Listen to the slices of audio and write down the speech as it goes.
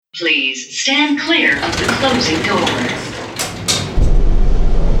Please stand clear of the closing doors.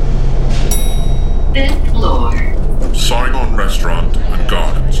 Fifth floor. Saigon Restaurant and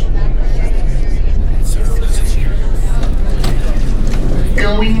Gardens.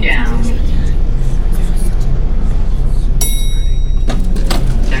 Going down.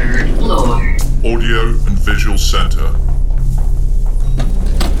 Third floor. Audio and Visual Center.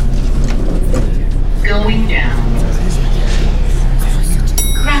 Going down.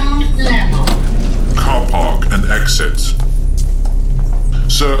 Ground level. Car park and exits.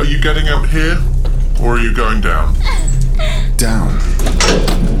 Sir, are you getting out here? Or are you going down? Down.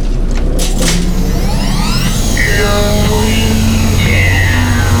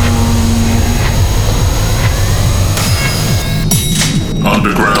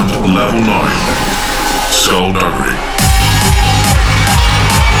 Underground Level 9. Skullduggery.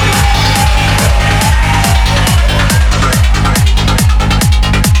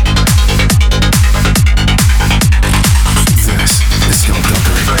 This is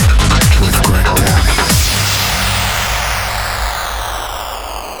Skullduggery with Greg Downey.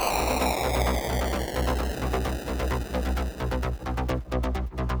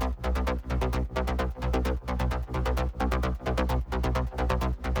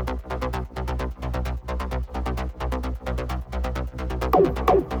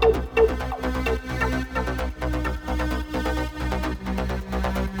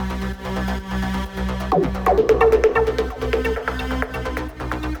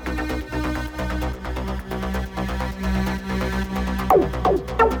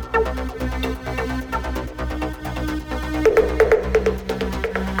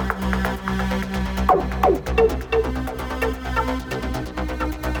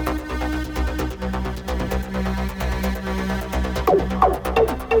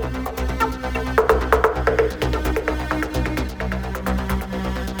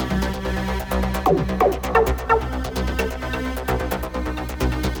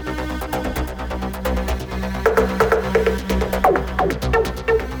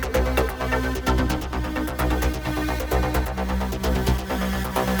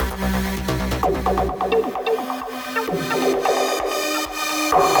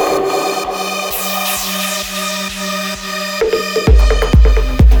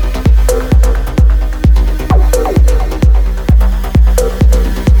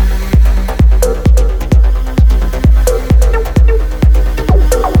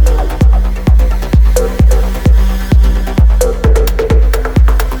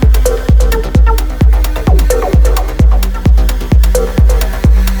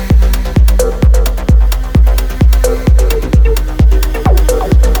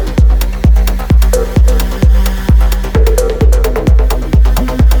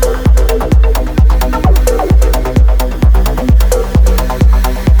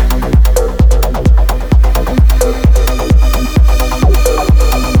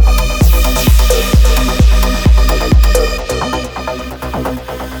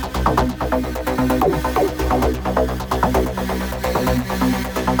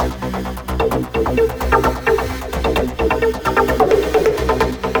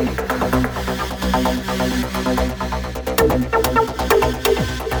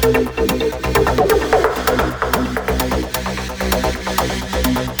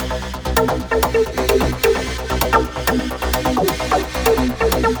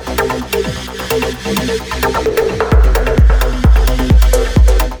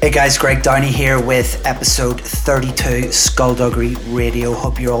 Hey guys, Greg Downey here with episode 32 Skullduggery Radio.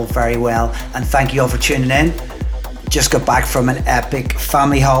 Hope you're all very well and thank you all for tuning in. Just got back from an epic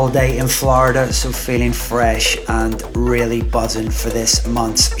family holiday in Florida, so feeling fresh and really buzzing for this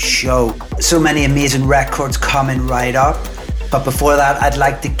month's show. So many amazing records coming right up. But before that, I'd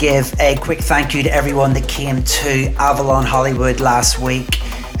like to give a quick thank you to everyone that came to Avalon Hollywood last week,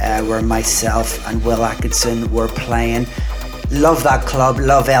 where myself and Will Atkinson were playing. Love that club,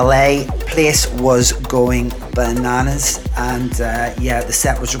 love LA. Place was going bananas, and the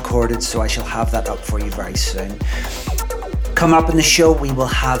set was recorded, so I shall have that up for you very soon. Coming up in the show, we will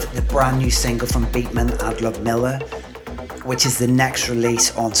have the brand new single from Beatman and Ludmilla, which is the next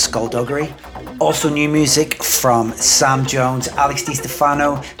release on Skullduggery. Also new music from Sam Jones, Alex Di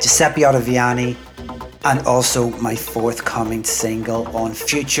Stefano, Giuseppe Ottaviani, and also my forthcoming single on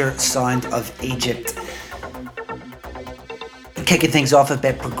Future Sound of Egypt. Kicking things off a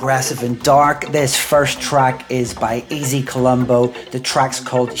bit progressive and dark, this first track is by Easy Colombo. The track's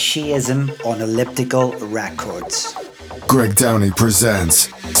called Shiism on Elliptical Records. Greg Downey presents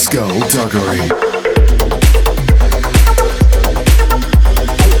Skullduggery.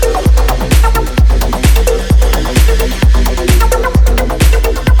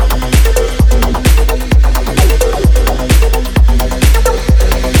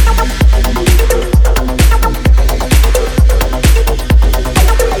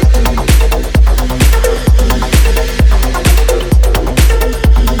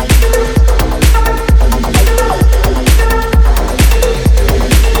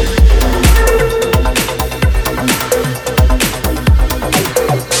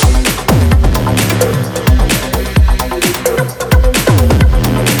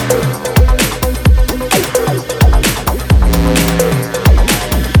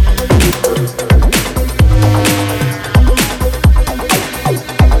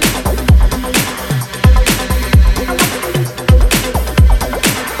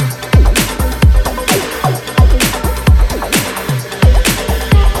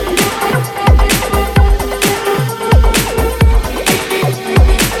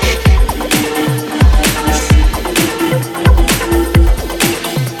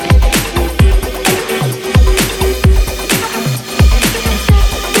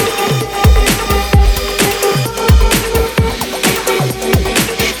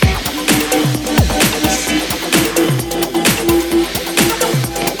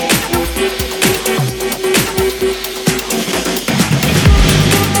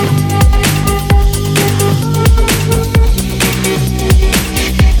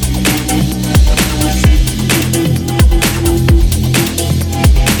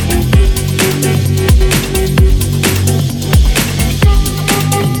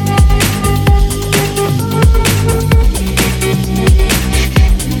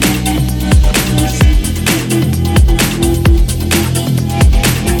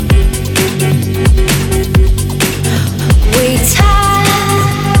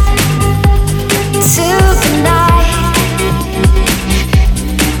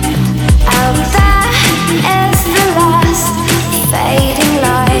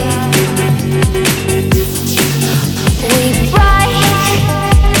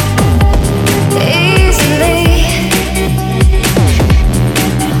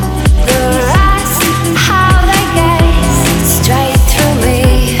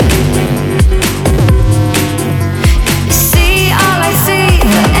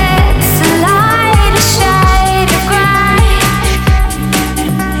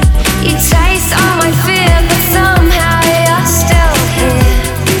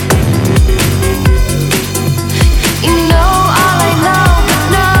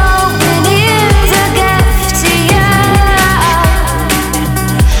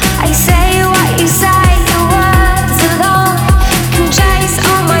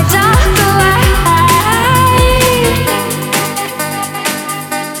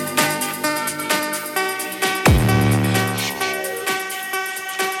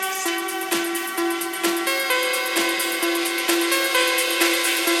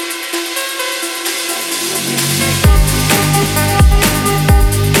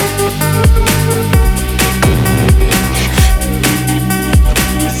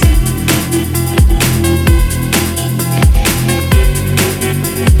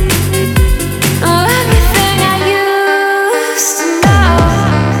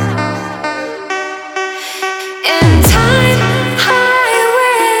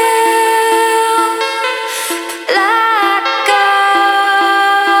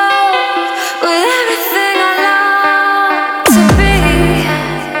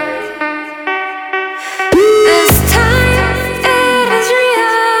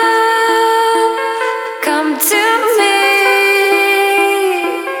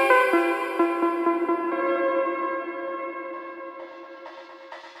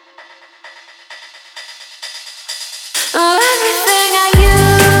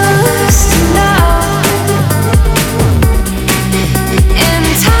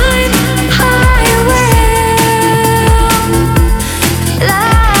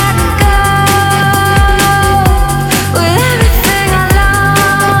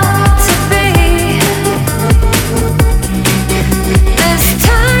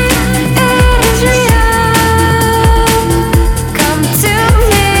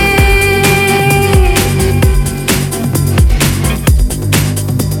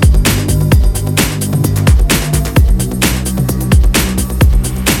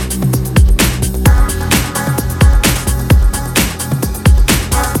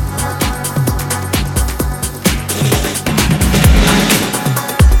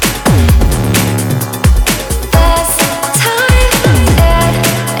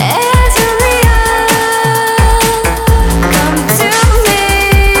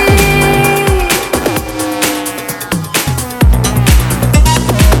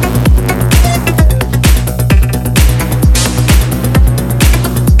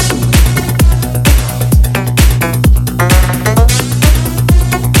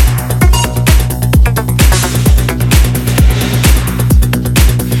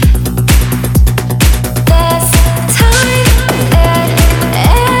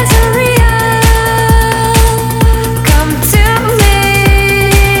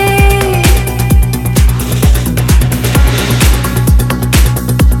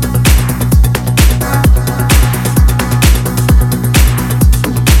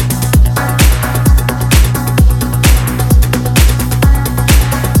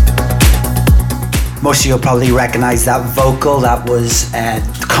 most of you will probably recognize that vocal. That was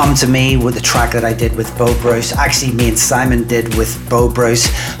Come To Me, with the track that I did with Bo Bruce. Actually, me and Simon did with Bo Bruce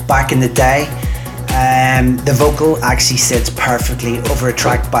back in the day. The vocal actually sits perfectly over a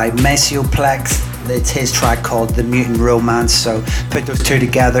track by Maceo Plex. It's his track called The Mutant Romance, so put those two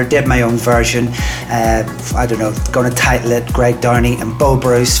together, did my own version. I don't know, gonna title it Greg Downey and Bo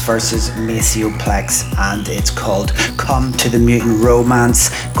Bruce versus Maceo Plex, and it's called Come To The Mutant Romance.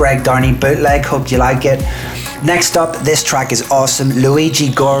 Greg Downey bootleg, hope you like it. Next up, this track is awesome.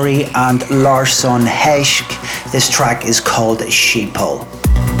 Luigi Gori and Larson Heschk. This track is called Sheeple.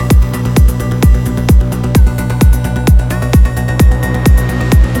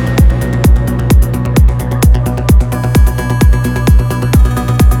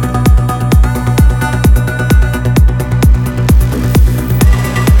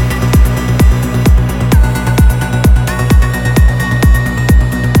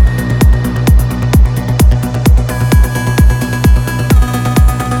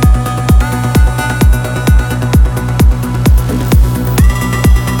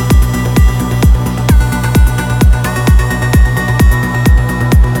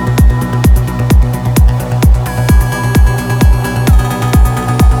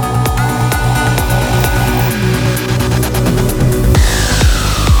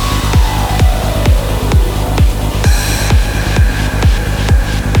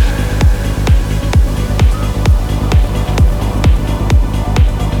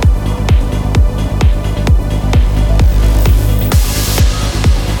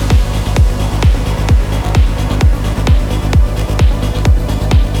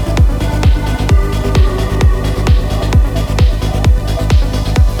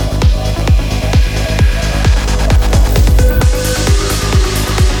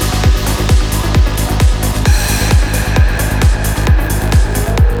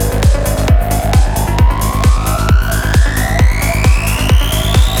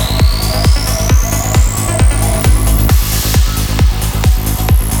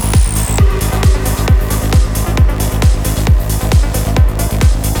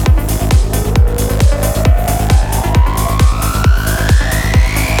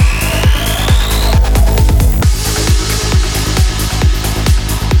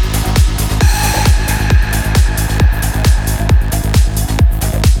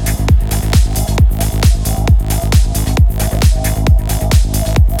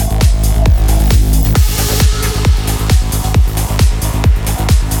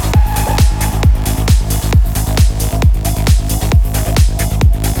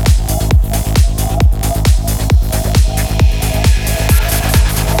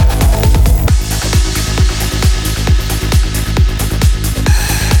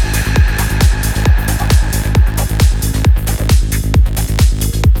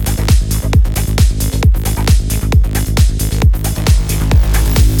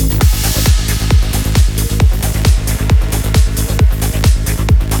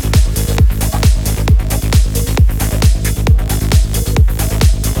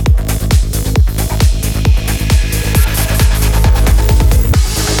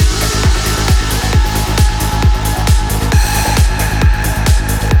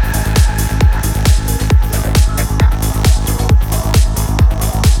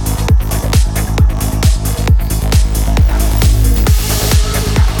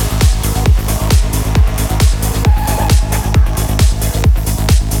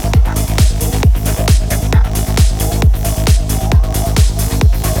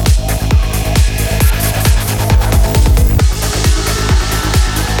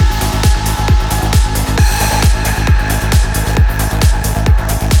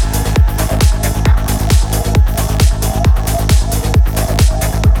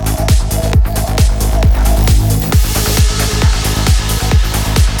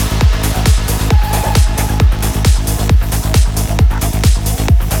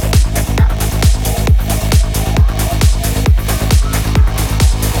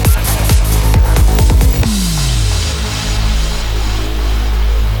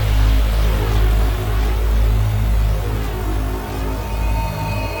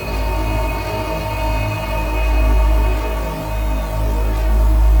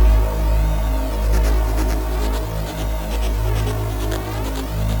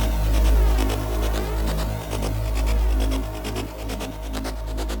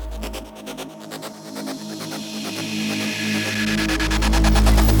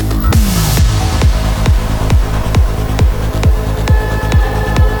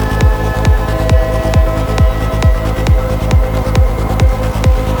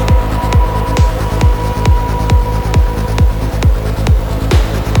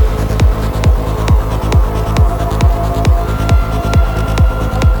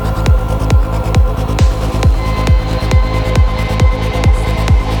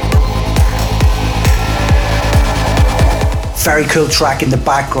 Very cool track in the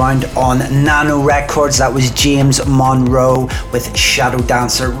background on Nano Records. That was James Monroe with Shadow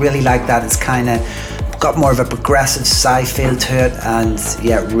Dancer. Really like that. It's kind of got more of a progressive sci feel to it, and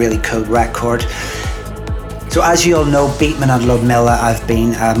yeah, really cool record. So as you all know, Beatman and Ludmilla, I've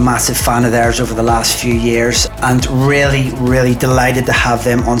been a massive fan of theirs over the last few years, and really delighted to have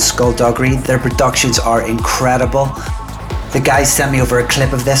them on Skullduggery. Their productions are incredible. The guys sent me over a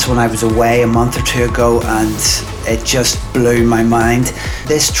clip of this when I was away a month or two ago, and it just blew my mind.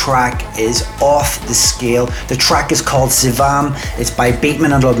 This track is off the scale. The track is called Sivam. It's by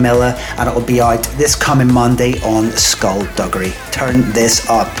Beatman and Ludmilla, and it will be out this coming Monday on Skullduggery. Turn this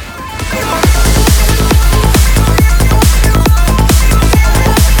up.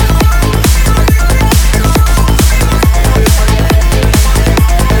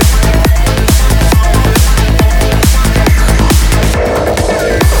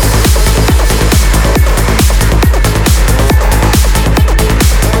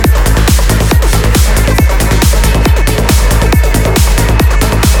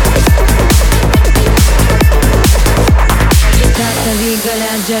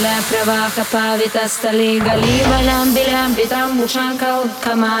 Pravaha pavita stali gali balam bilam bitam mushanka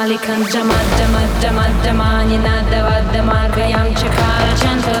utkamali kan jamad jamani nadavad damargayam chakara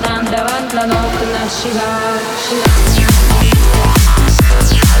chantadan davad lanokna shiva.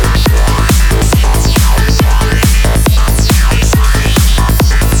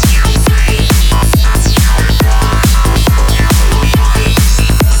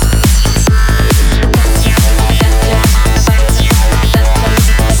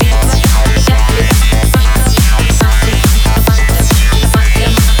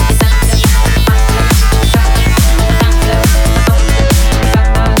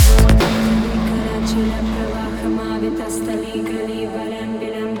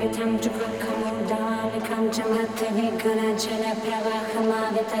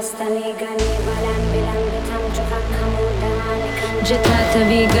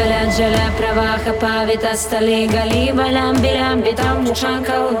 Pravaha pavita stali gali balam bilam bitam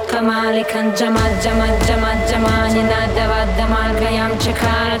mushanka utkamali kan jamad jamani nadavad damargayam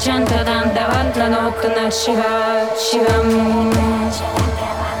chakara chantadan davad lanokna shivam.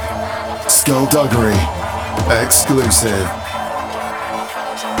 Skullduggery exclusive.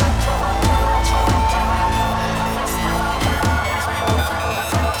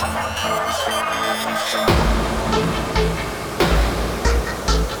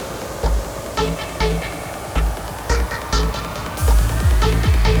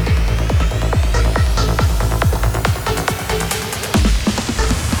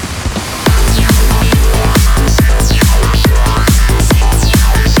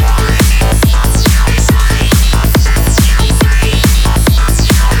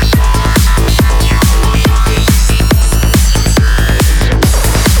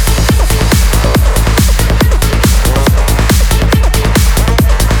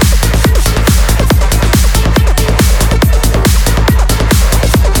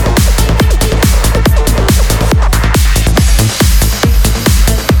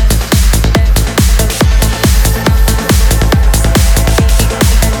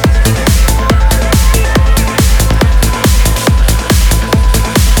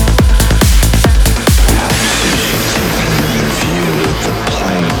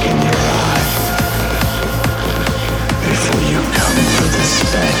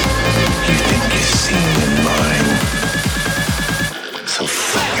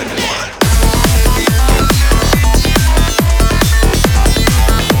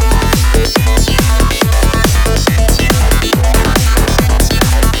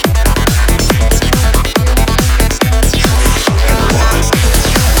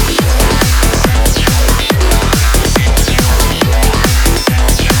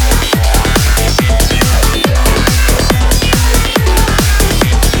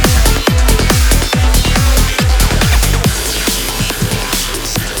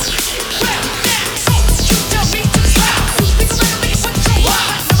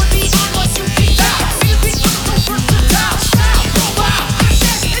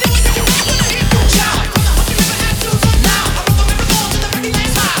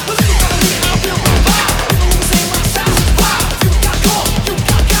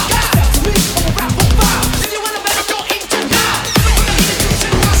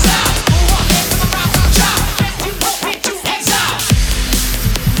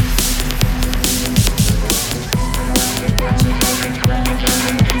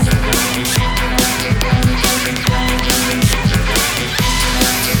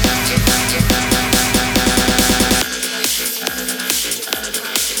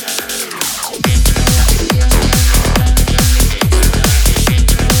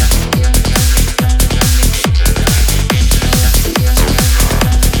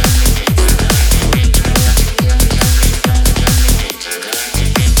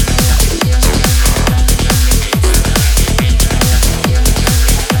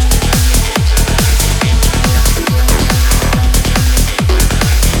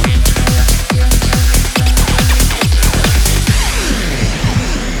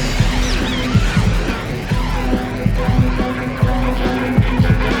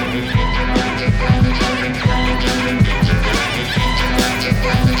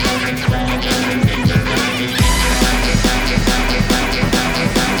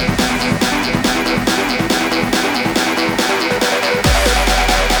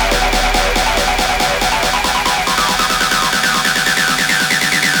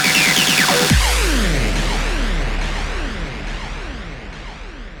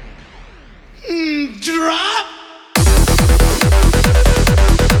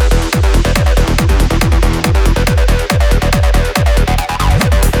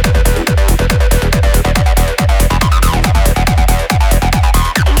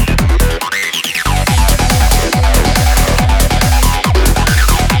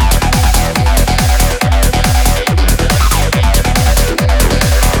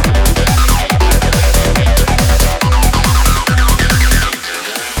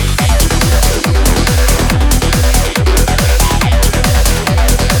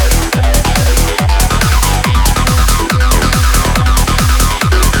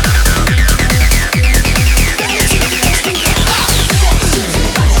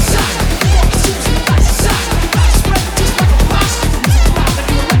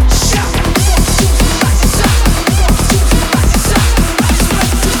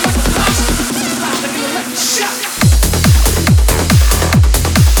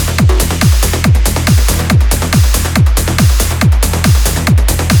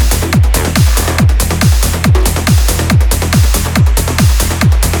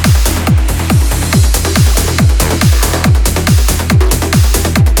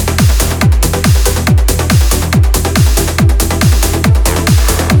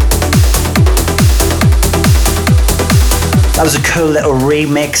 That was a cool little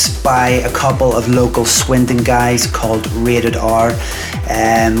remix by a couple of local Swindon guys called Rated R.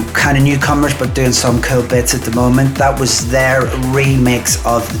 Kind of newcomers, but doing some cool bits at the moment. That was their remix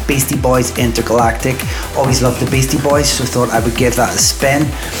of the Beastie Boys' Intergalactic. Always loved the Beastie Boys, so thought I would give that a spin.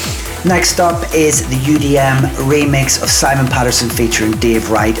 Next up is the UDM remix of Simon Patterson featuring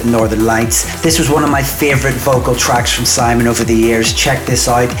Dave Wright and Northern Lights. This was one of my favourite vocal tracks from Simon over the years. Check this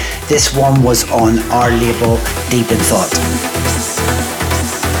out. This one was on our label Deep in Thought.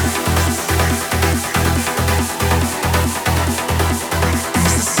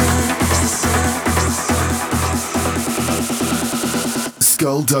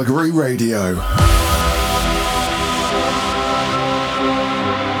 Skullduggery Radio.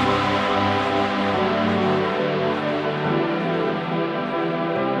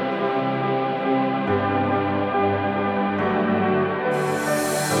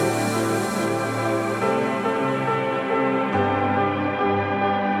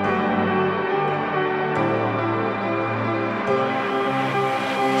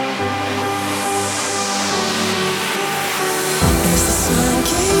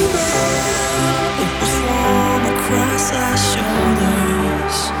 Came out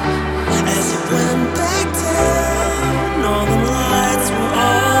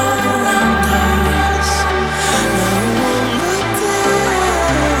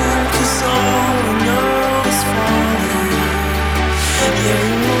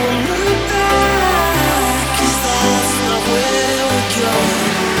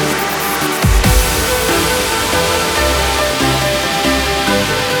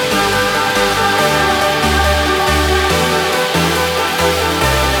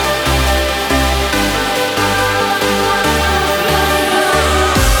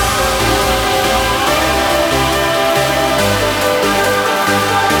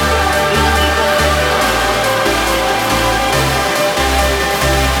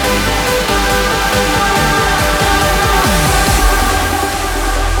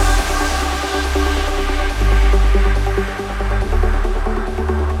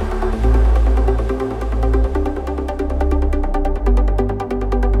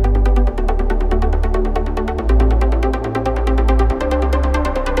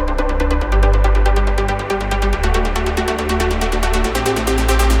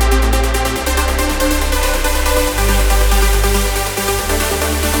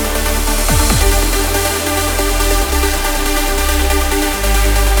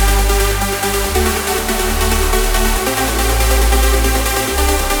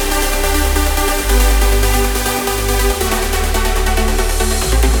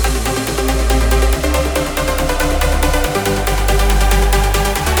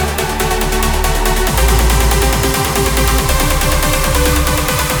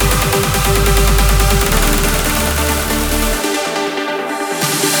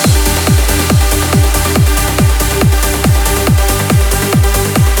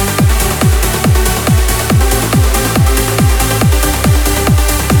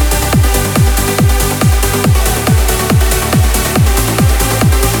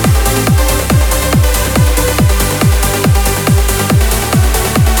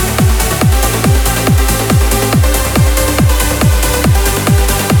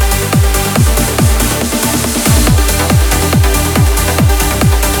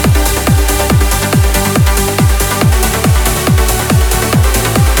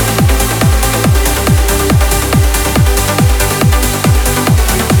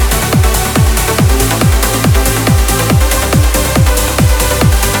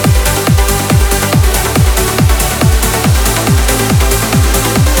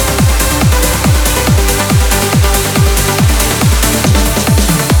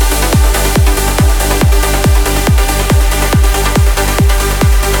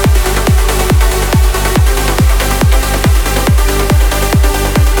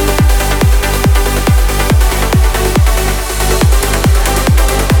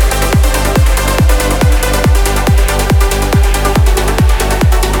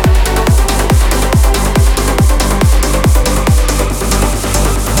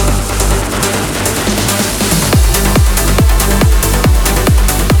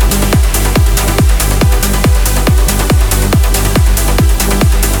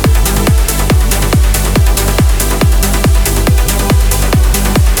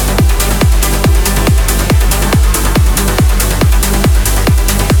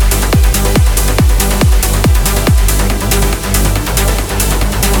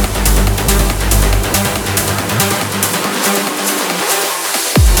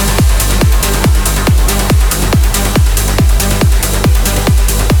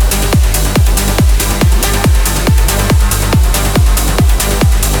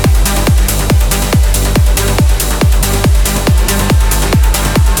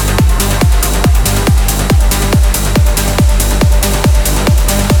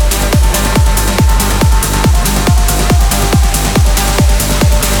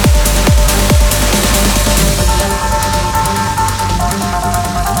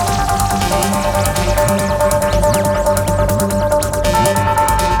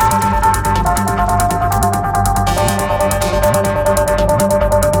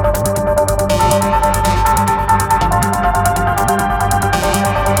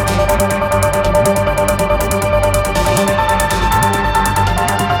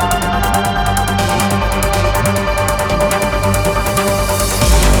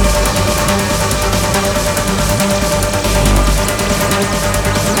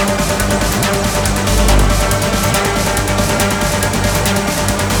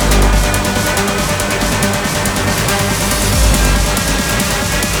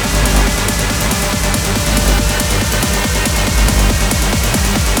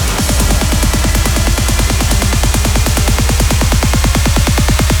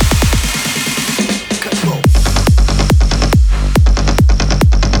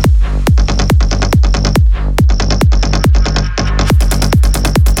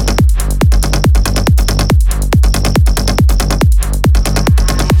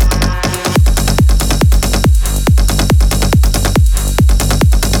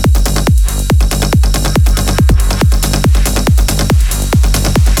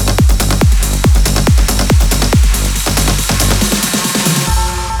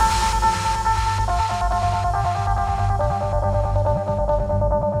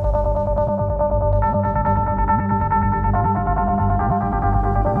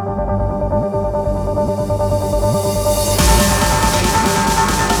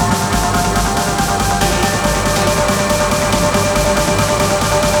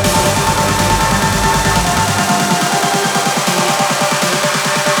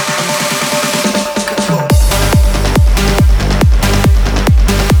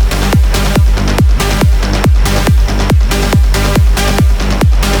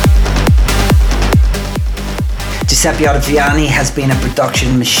Giuseppe Ottaviani has been a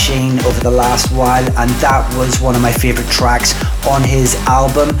production machine over the last while, and that was one of my favourite tracks on his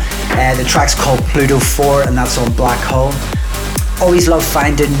album. The track's called Pluto 4, and that's on Black Hole. Always love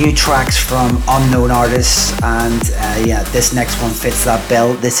finding new tracks from unknown artists, and yeah, this next one fits that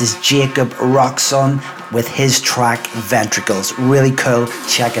bill. This is Jacob Roxon with his track Ventricles. Really cool,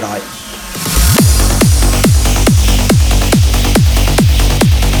 check it out.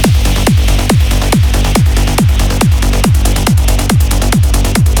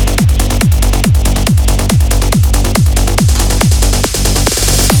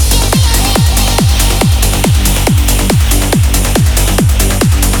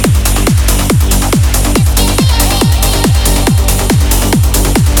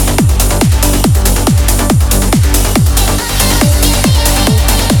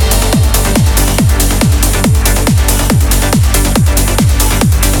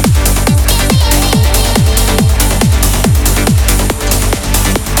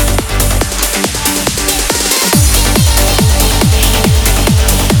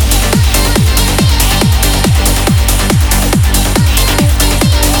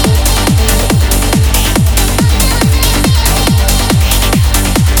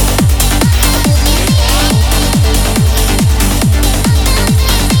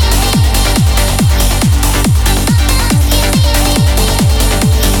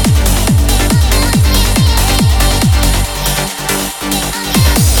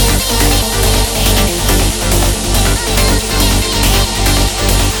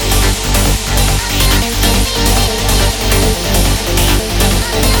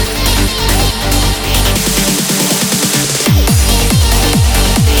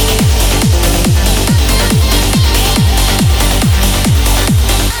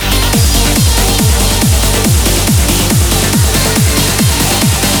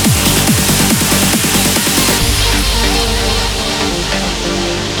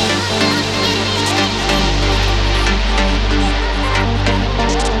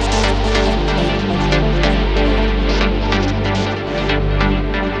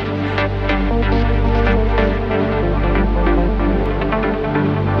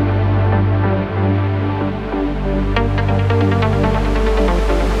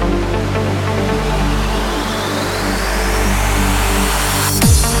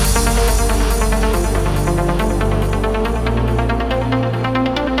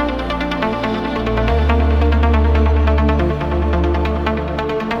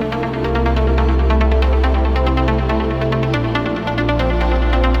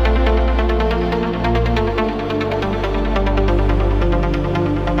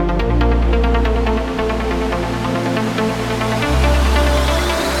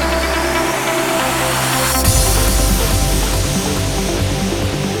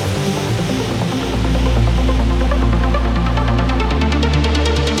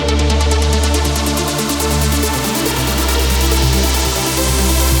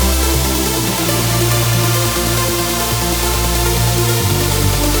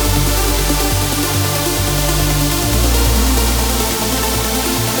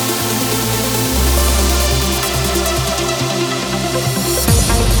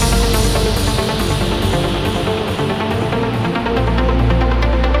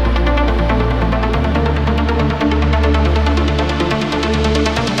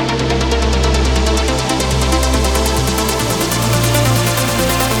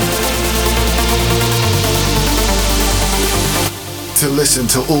 To listen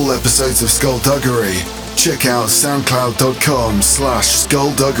to all episodes of Skullduggery, check out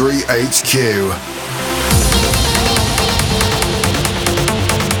soundcloud.com/SkullduggeryHQ.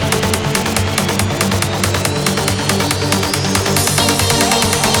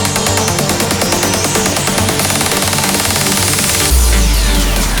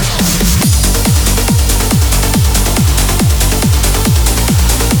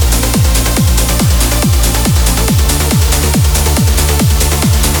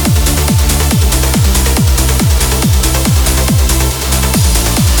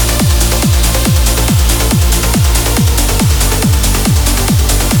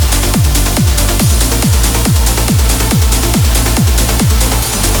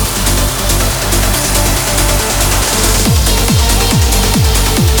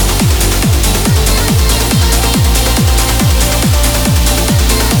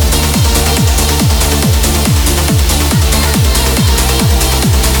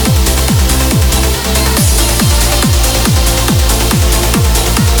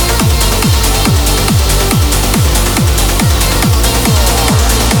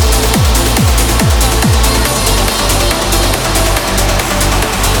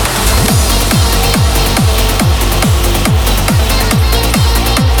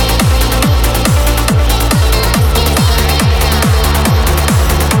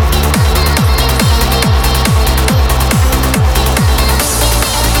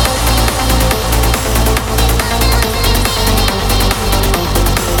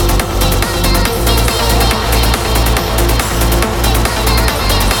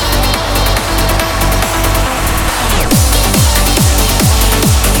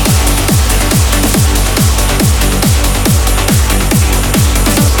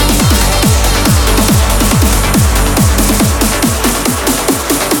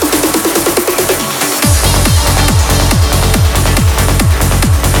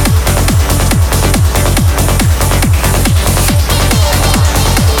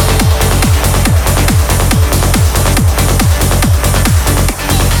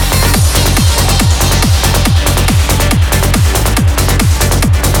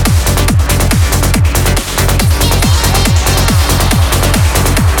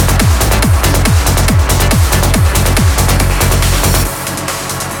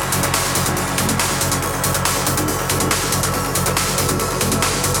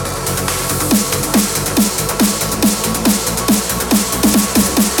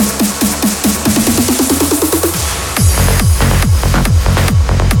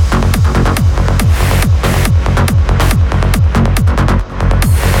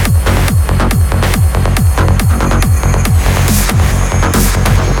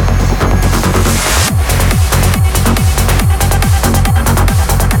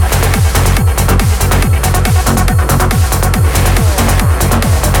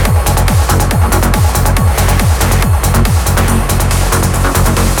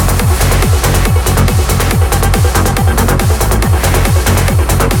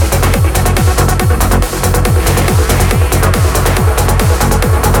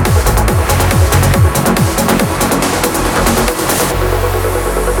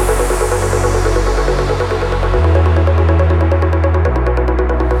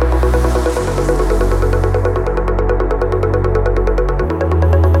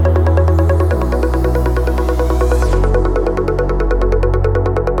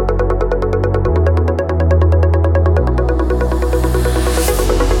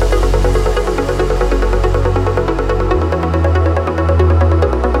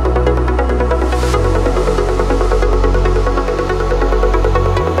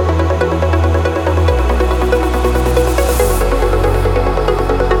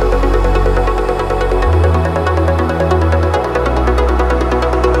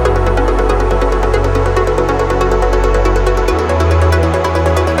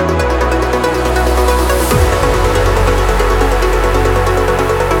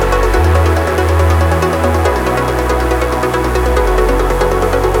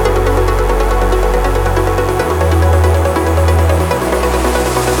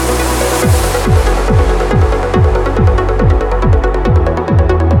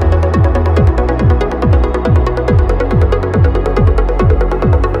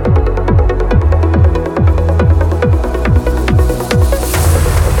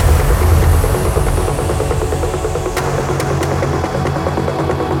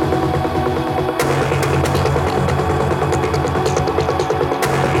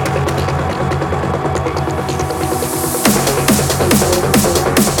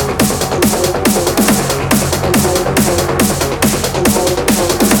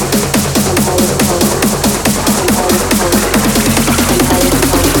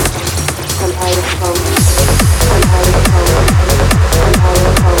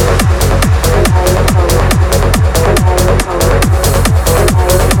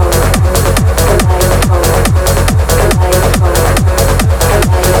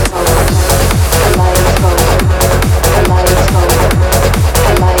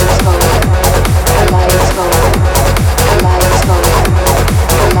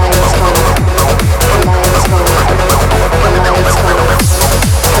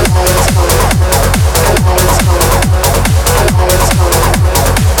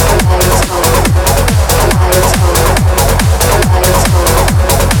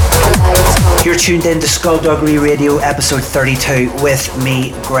 tuned in to Skullduggery Radio episode 32 with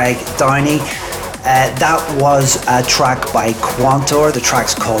me, Greg Downey. That was a track by Quantor. The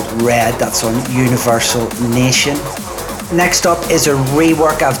track's called Red. That's on Universal Nation. Next up is a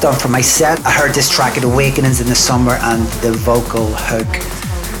rework I've done for my set. I heard this track at Awakenings in the summer and the vocal hook,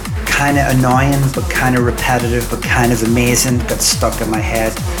 kind of annoying but kind of repetitive but kind of amazing, got stuck in my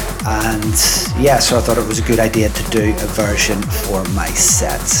head, and yeah, so I thought it was a good idea to do a version for my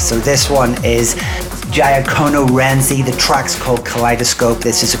sets. So this one is Giacomo Renzi. The track's called Kaleidoscope.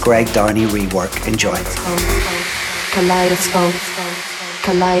 This is a Greg Downey rework. Enjoy. Kaleidoscope,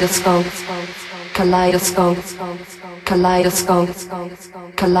 kaleidoscope, kaleidoscope, kaleidoscope,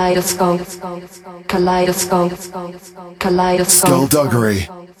 kaleidoscope, kaleidoscope, kaleidoscope. Skullduggery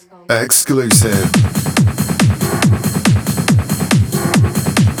exclusive.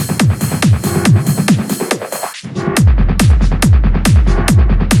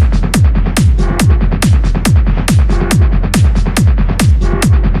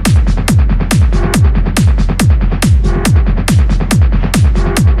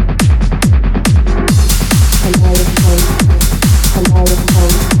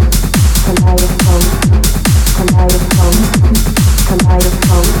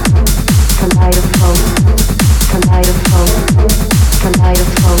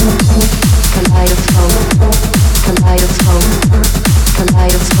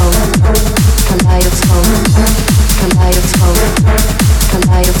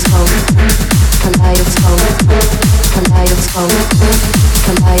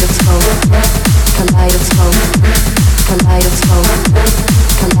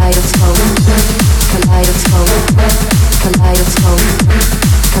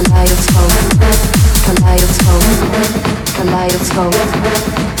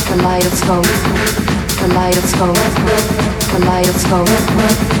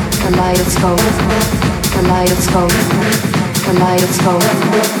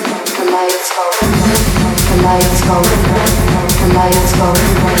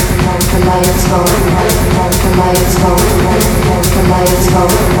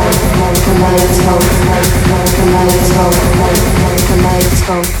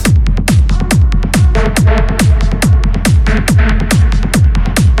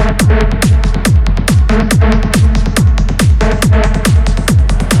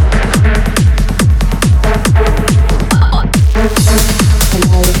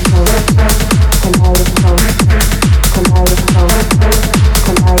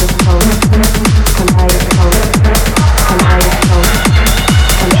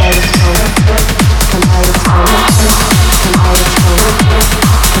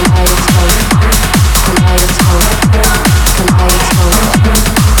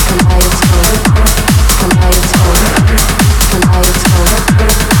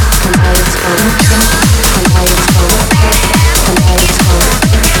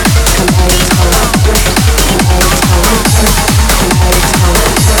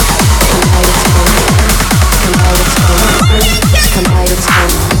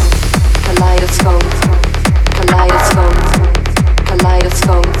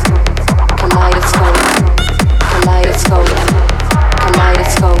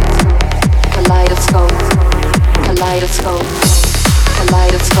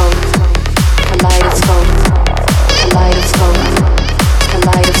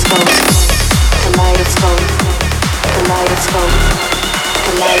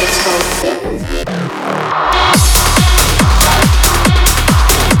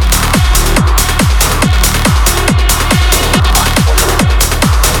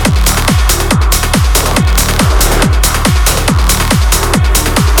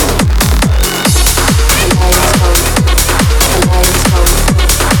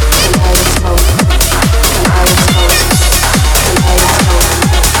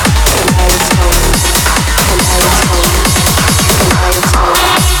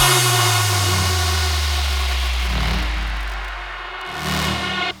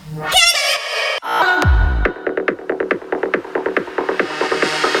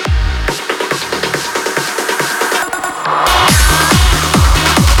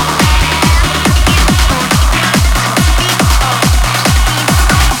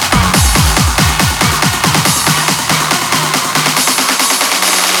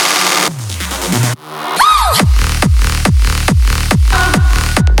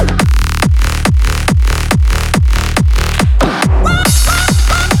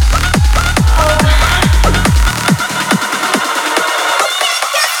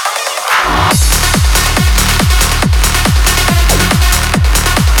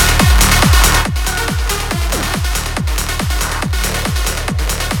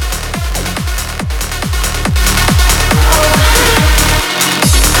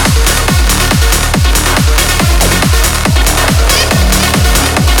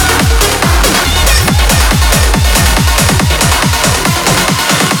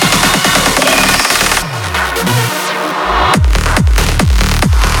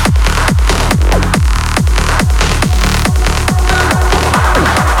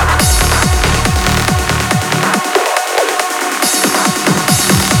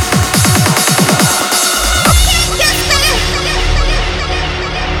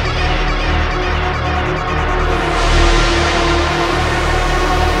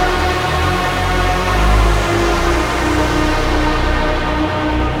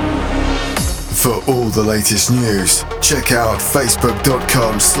 for all the latest news, check out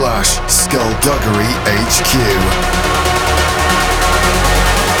facebook.com/SkullduggeryHQ.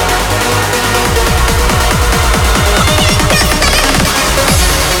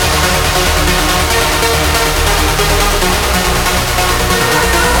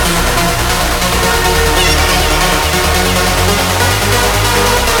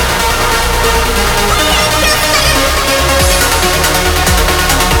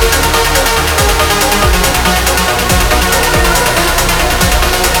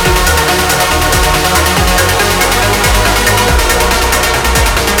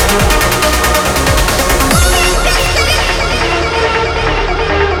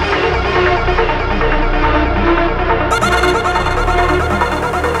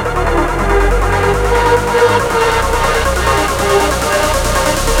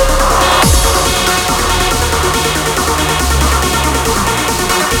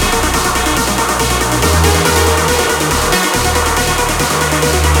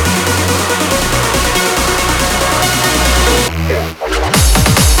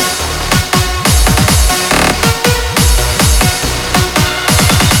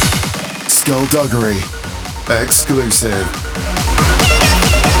 Skullduggery exclusive.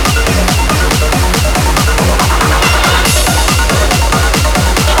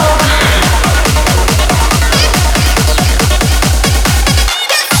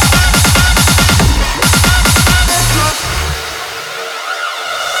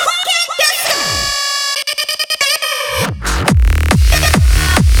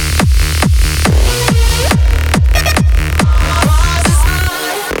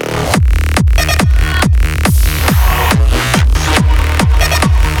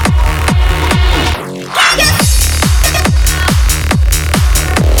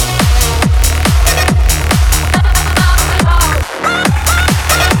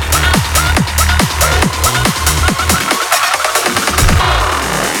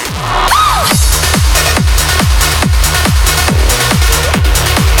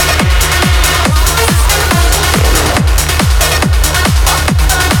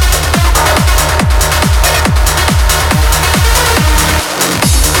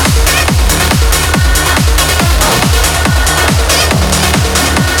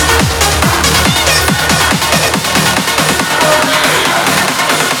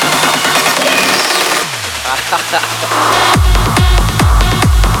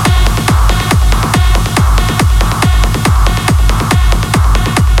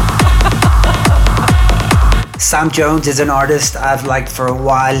 Sam Jones is an artist I've liked for a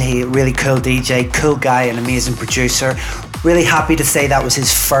while. He really cool DJ, cool guy, and amazing producer. Really happy to say that was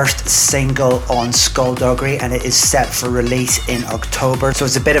his first single on Skullduggery, and it is set for release in October. So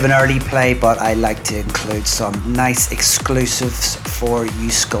it's a bit of an early play, but I like to include some nice exclusives for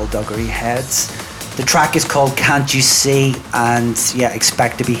you Skullduggery heads. The track is called Can't You See, and yeah,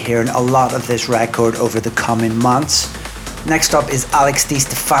 expect to be hearing a lot of this record over the coming months. Next up is Alex Di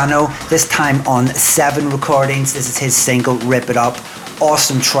Stefano, this time on 7 Recordings. This is his single, Rip It Up.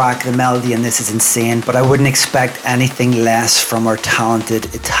 Awesome track, the melody in this is insane, but I wouldn't expect anything less from our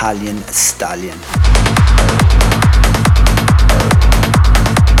talented Italian stallion.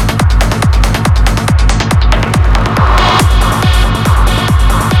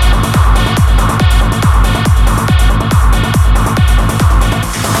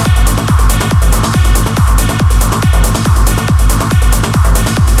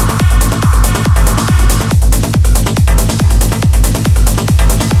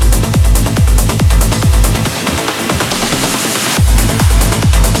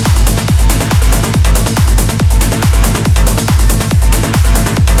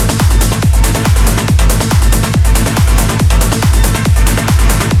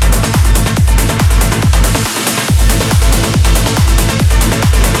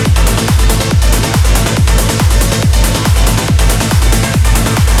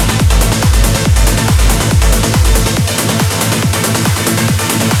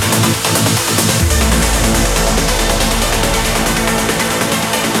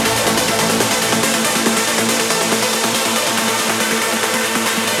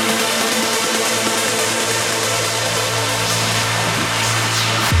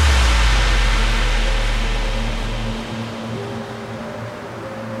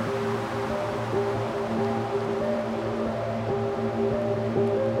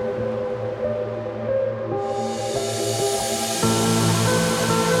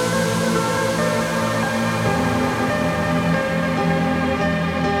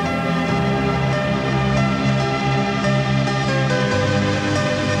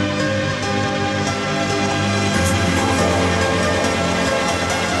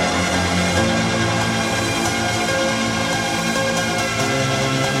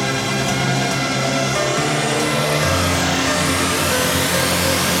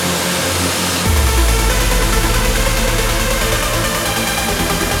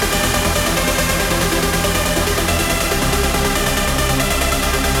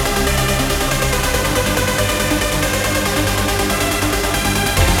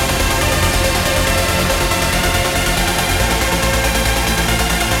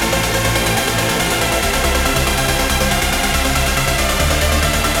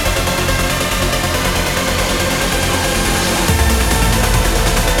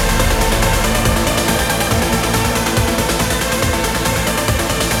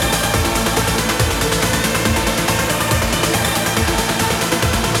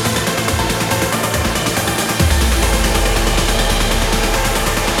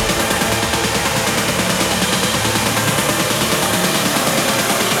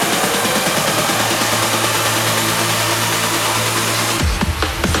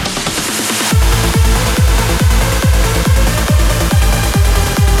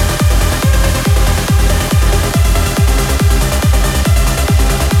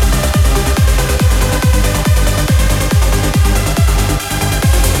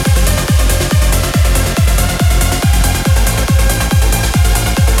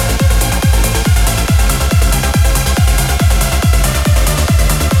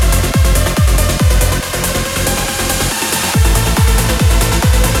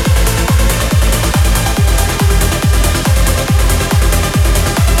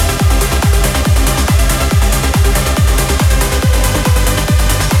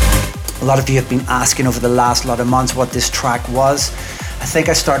 lot of you have been asking over the last lot of months what this track was. I think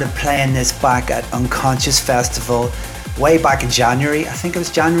I started playing this back at Unconscious Festival way back in January. I think it was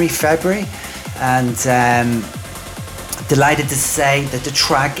January, February. And delighted to say that the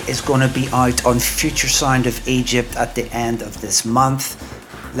track is going to be out on Future Sound of Egypt at the end of this month.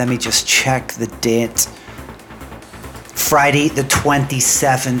 Let me just check the date. Friday the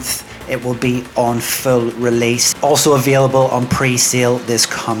 27th, it will be on full release. Also available on pre-sale this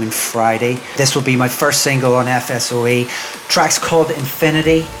coming Friday. This will be my first single on FSOE. Track's called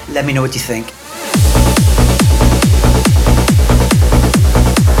Infinity. Let me know what you think.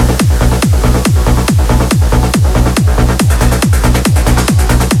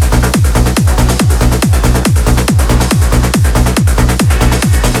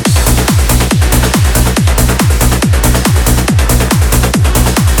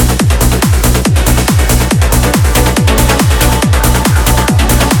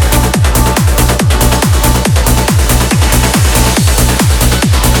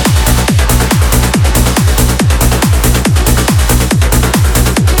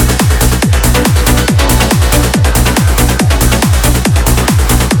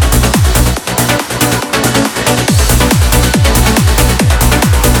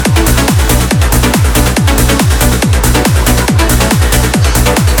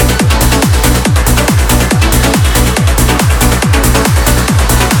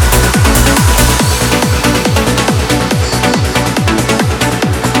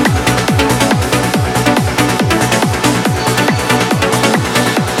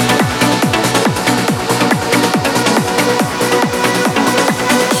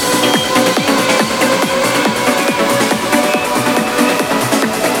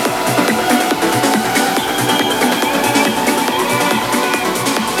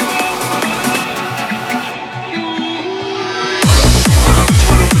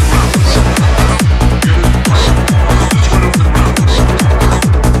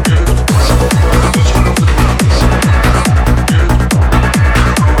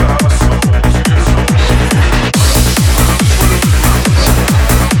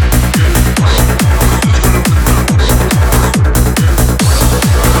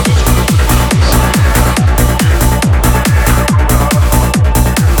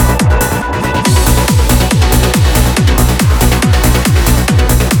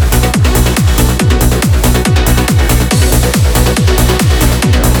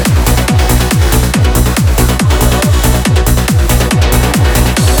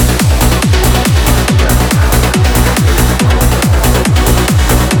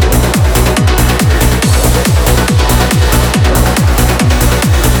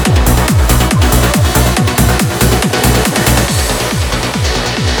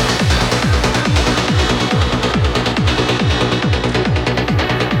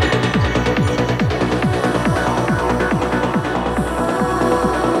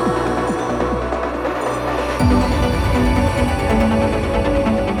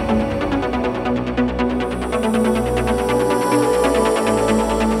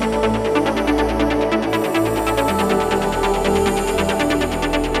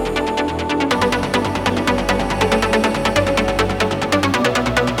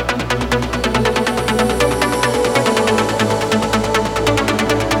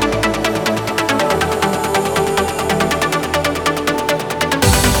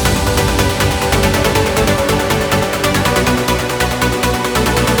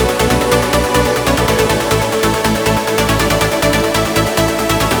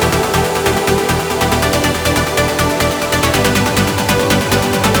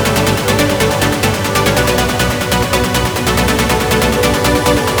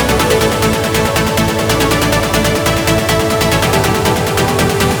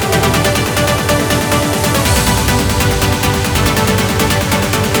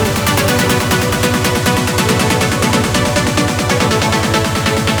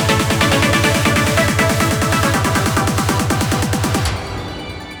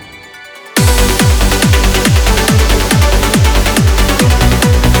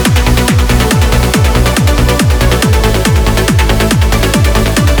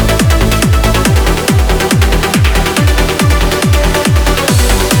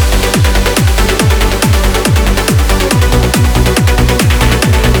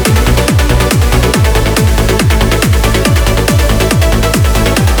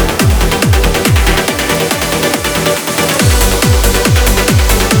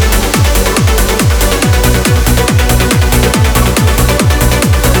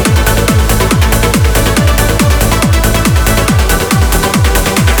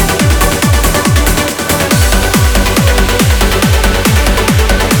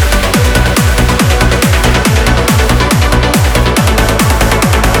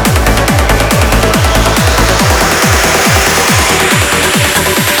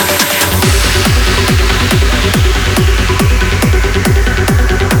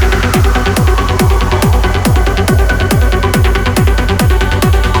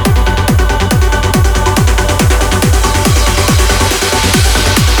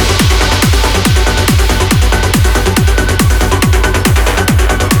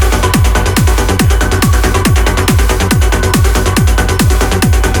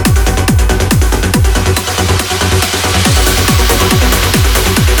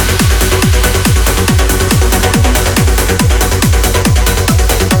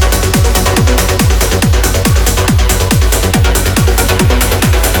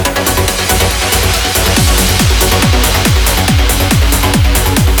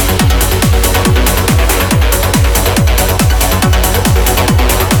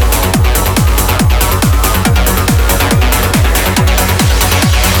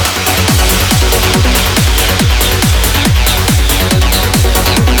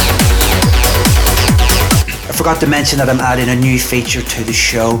 forgot to mention that I'm adding a new feature to the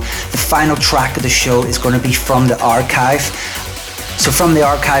show. The final track of the show is going to be from the archive. So from the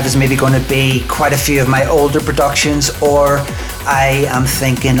archive is maybe going to be quite a few of my older productions, or I am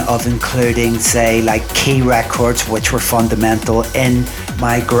thinking of including, say, like key records which were fundamental in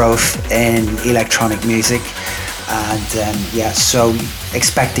my growth in electronic music. And so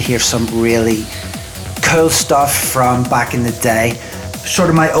expect to hear some really cool stuff from back in the day. Sort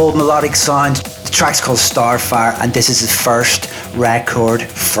of my old melodic sound. The track's called Starfire, and this is the first record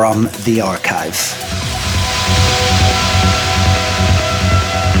from the archive.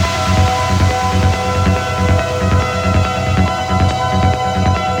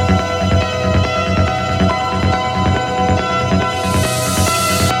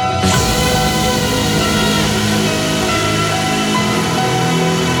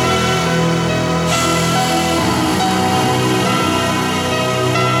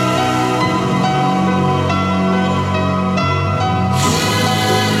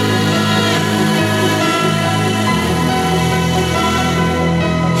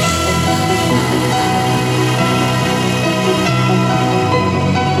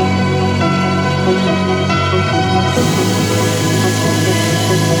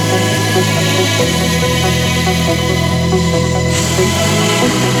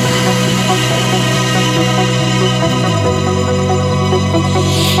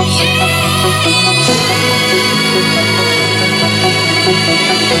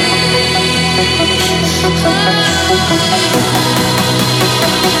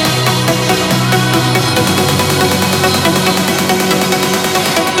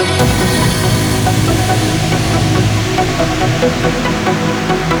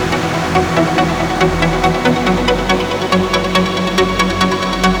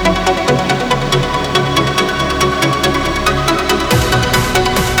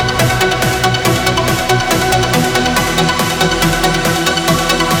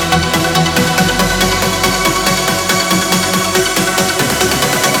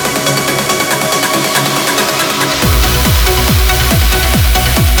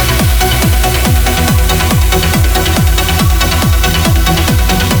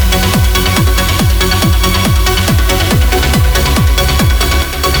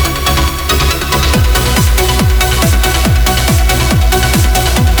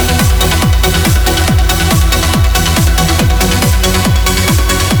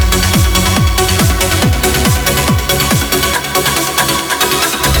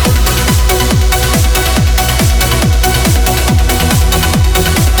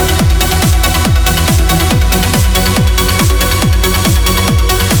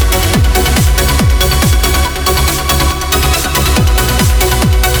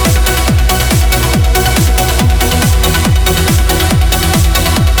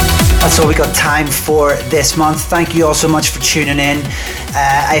 All we got time for this month. Thank you all so much for tuning in.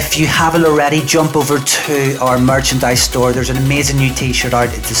 If you haven't already, jump over to our merchandise store. There's an amazing new t-shirt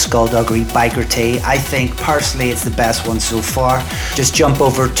out. It's a Skullduggery Biker tee. I think personally it's the best one so far. Just jump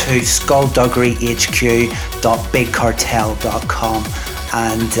over to skullduggeryhq.bigcartel.com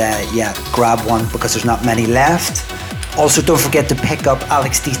and grab one because there's not many left. Also, don't forget to pick up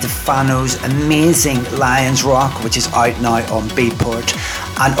Alex DiStefano's amazing Lions Rock, which is out now on Beatport.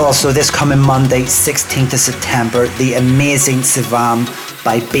 And also this coming Monday, 16th of September, the amazing Sivam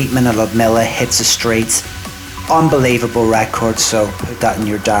by Beatman and Ludmilla hits the streets. Unbelievable record, so put that in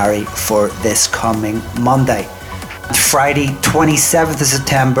your diary for this coming Monday. Friday, 27th of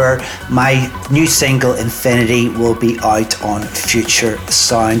September, my new single Infinity will be out on Future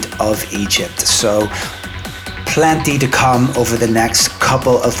Sound of Egypt. So plenty to come over the next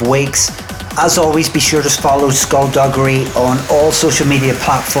couple of weeks. As always, be sure to follow Skullduggery on all social media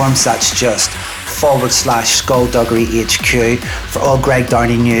platforms. That's just /SkullduggeryHQ. For all Greg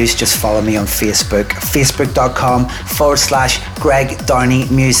Downey news, just follow me on Facebook. Facebook.com/Greg Downey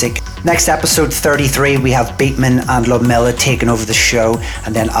Music. Next episode 33, we have Beatman and Ludmilla taking over the show,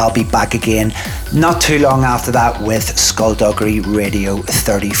 and then I'll be back again not too long after that with Skullduggery Radio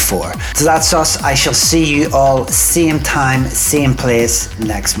 34. So that's us. I shall see you all same time, same place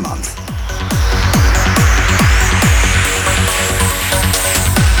next month.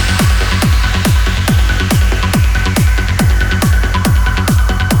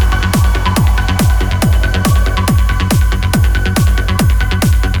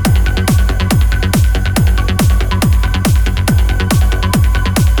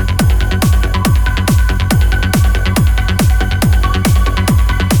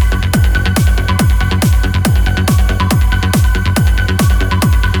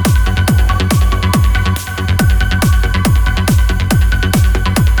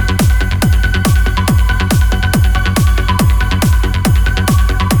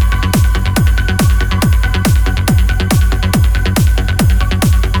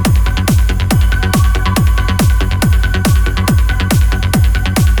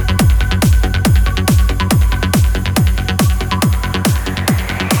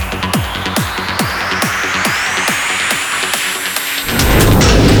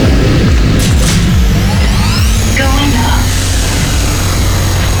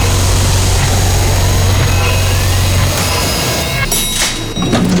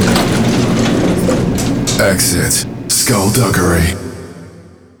 Exit. Skullduggery.